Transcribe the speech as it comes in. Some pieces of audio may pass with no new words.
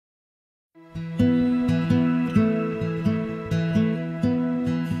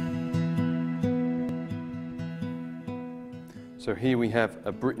So here we have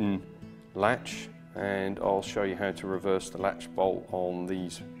a Briton latch, and I'll show you how to reverse the latch bolt on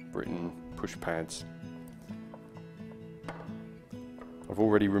these Briton push pads. I've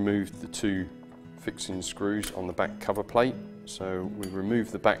already removed the two fixing screws on the back cover plate, so we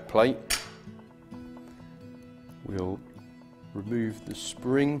remove the back plate. We'll remove the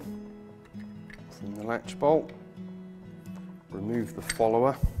spring from the latch bolt, remove the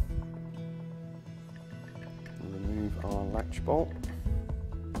follower, remove our latch bolt.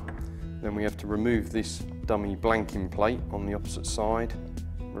 Then we have to remove this dummy blanking plate on the opposite side,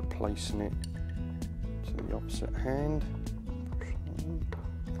 replacing it to the opposite hand,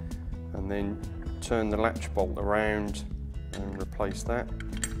 and then turn the latch bolt around and replace that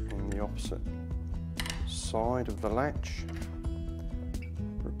in the opposite side of the latch,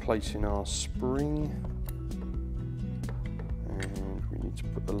 replacing our spring, and we need to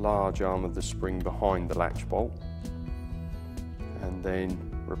put the large arm of the spring behind the latch bolt, and then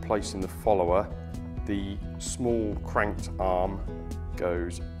replacing the follower. The small cranked arm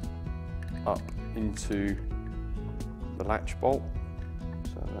goes up into the latch bolt,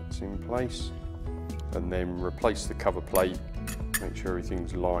 so that's in place, and then replace the cover plate, make sure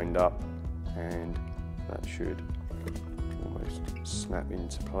everything's lined up, and that should almost snap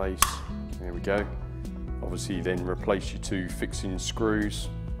into place. There we go. Obviously then replace your two fixing screws,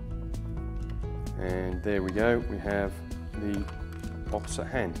 and there we go, we have the opposite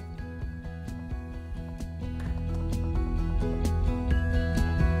hand.